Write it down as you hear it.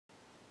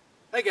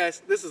Hey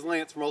guys, this is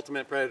Lance from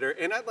Ultimate Predator,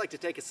 and I'd like to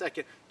take a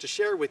second to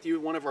share with you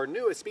one of our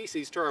newest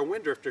species to our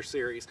Wind Drifter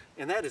series,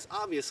 and that is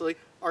obviously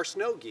our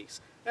snow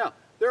geese. Now,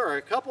 there are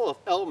a couple of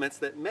elements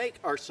that make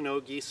our snow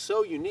geese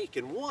so unique,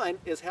 and one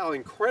is how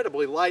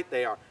incredibly light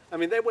they are. I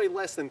mean, they weigh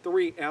less than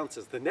 3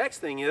 ounces. The next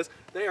thing is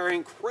they are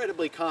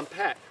incredibly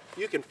compact.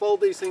 You can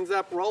fold these things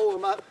up, roll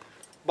them up,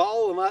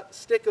 ball them up,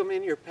 stick them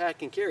in your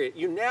pack and carry it.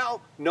 You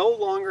now no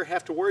longer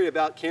have to worry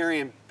about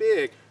carrying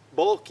big,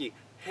 bulky,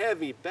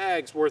 heavy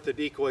bags worth of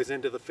decoys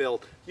into the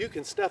field. You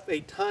can stuff a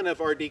ton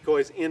of our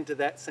decoys into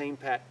that same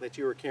pack that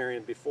you were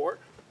carrying before.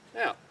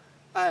 Now,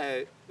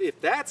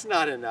 if that's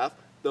not enough,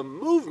 the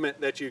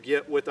movement that you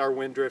get with our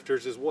Wind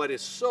Drifters is what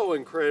is so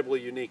incredibly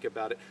unique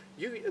about it.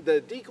 The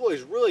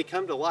decoys really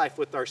come to life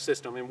with our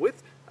system, and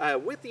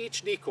with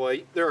each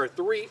decoy, there are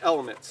 3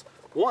 elements.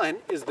 One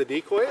is the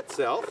decoy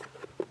itself.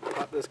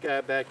 Pop this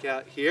guy back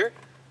out here.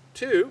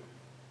 2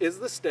 is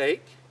the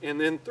stake, and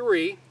then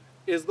 3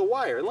 is the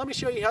wire. And let me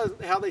show you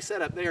how they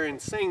set up. They are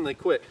insanely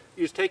quick.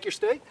 You just take your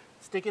stake,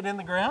 stick it in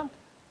the ground.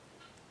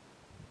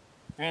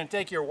 You're going to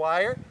take your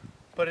wire,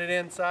 put it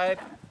inside,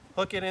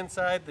 hook it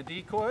inside the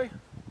decoy,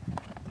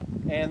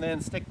 and then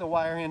stick the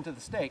wire into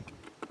the stake.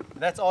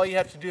 That's all you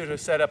have to do to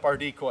set up our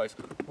decoys.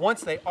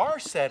 Once they are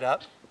set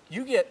up,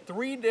 you get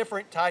 3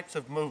 different types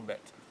of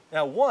movement.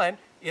 Now, one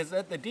is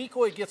that the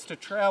decoy gets to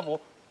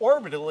travel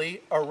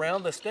orbitally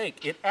around the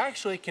stake. It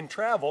actually can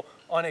travel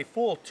on a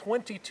full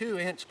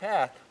 22-inch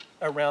path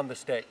around the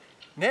stake.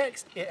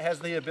 Next, it has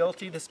the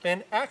ability to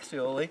spin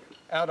axially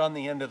out on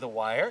the end of the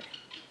wire.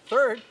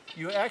 Third,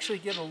 you actually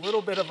get a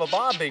little bit of a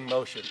bobbing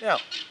motion. Now,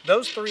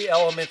 those 3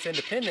 elements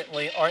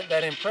independently aren't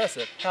that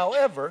impressive.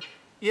 However,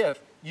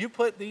 if you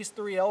put these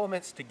 3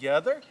 elements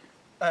together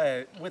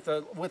with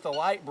a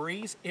light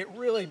breeze, it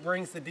really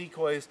brings the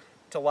decoys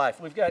to life.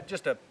 We've got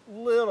just a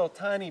little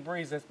tiny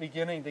breeze that's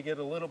beginning to get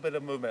a little bit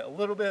of movement. A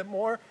little bit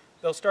more,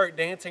 they'll start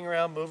dancing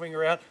around, moving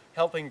around,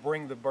 helping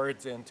bring the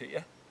birds into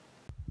you.